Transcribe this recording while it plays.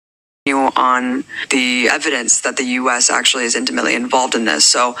on the evidence that the U.S. actually is intimately involved in this.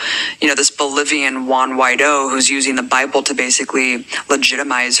 So, this Bolivian Juan Guaido, who's using the Bible to basically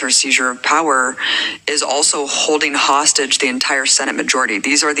legitimize her seizure of power, is also holding hostage the entire Senate majority.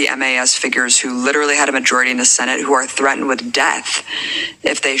 These are the MAS figures who literally had a majority in the Senate who are threatened with death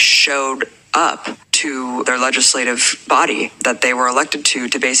if they showed up to their legislative body that they were elected to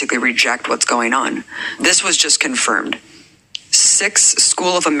basically reject what's going on. This was just confirmed. 6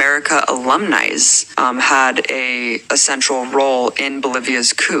 School of America alumni had a central role in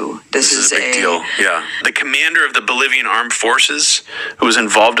Bolivia's coup. This is a big deal. Yeah. The commander of the Bolivian Armed Forces who was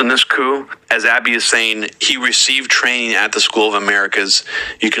involved in this coup, as Abby is saying, he received training at the School of Americas.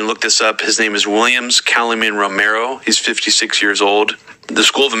 You can look this up. His name is Williams Calaman Romero. He's 56 years old. The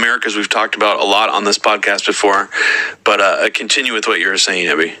School of Americas we've talked about a lot on this podcast before, but continue with what you were saying,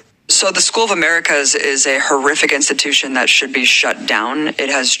 Abby. So the School of Americas is a horrific institution that should be shut down. It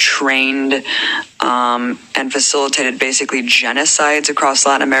has trained and facilitated basically genocides across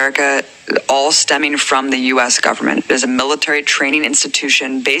Latin America, all stemming from the U.S. government. It is a military training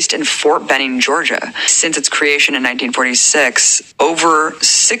institution based in Fort Benning, Georgia. Since its creation in 1946, over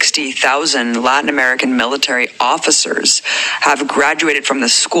 60,000 Latin American military officers have graduated from the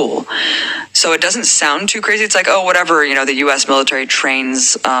school. So it doesn't sound too crazy. It's like, oh, whatever, the U.S. military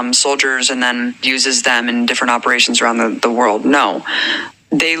trains soldiers and then uses them in different operations around the world. No.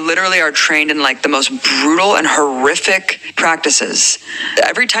 They literally are trained in the most brutal and horrific practices.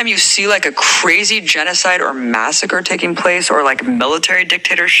 Every time you see a crazy genocide or massacre taking place or military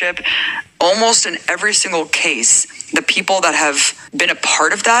dictatorship, almost in every single case, the people that have been a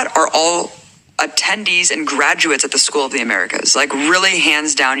part of that are all attendees and graduates at the School of the Americas. Really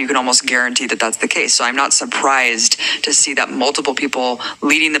hands down, you can almost guarantee that that's the case. So I'm not surprised to see that multiple people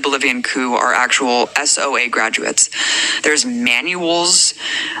leading the Bolivian coup are actual SOA graduates. There's manuals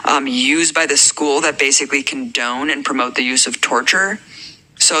used by the school that basically condone and promote the use of torture.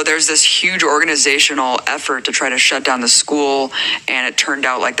 So there's this huge organizational effort to try to shut down the school, and it turned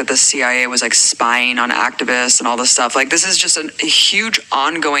out that the CIA was spying on activists and all this stuff. This is just a huge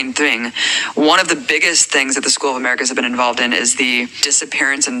ongoing thing. One of the biggest things that the School of Americas have been involved in is the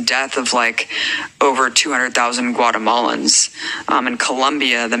disappearance and death of over 200,000 Guatemalans. In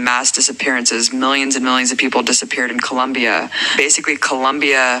Colombia, the mass disappearances, millions and millions of people disappeared in Colombia. Basically,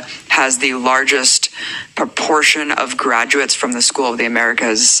 Colombia has the largest proportion of graduates from the School of the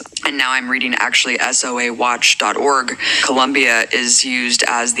Americas. And now I'm reading actually SOAWatch.org. Colombia is used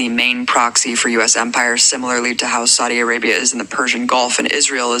as the main proxy for U.S. empire, similarly to how Saudi Arabia is in the Persian Gulf and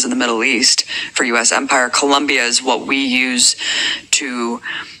Israel is in the Middle East for U.S. empire. Colombia is what we use to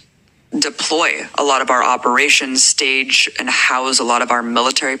deploy a lot of our operations, stage and house a lot of our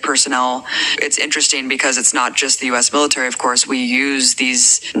military personnel. It's interesting because it's not just the U.S. military, of course. We use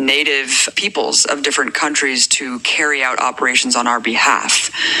these native peoples of different countries to carry out operations on our behalf.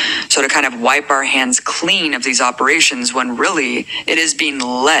 So to kind of wipe our hands clean of these operations when really it is being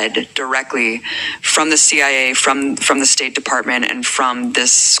led directly from the CIA, from the State Department, and from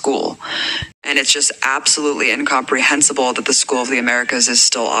this school. And it's just absolutely incomprehensible that the School of the Americas is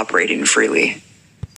still operating freely.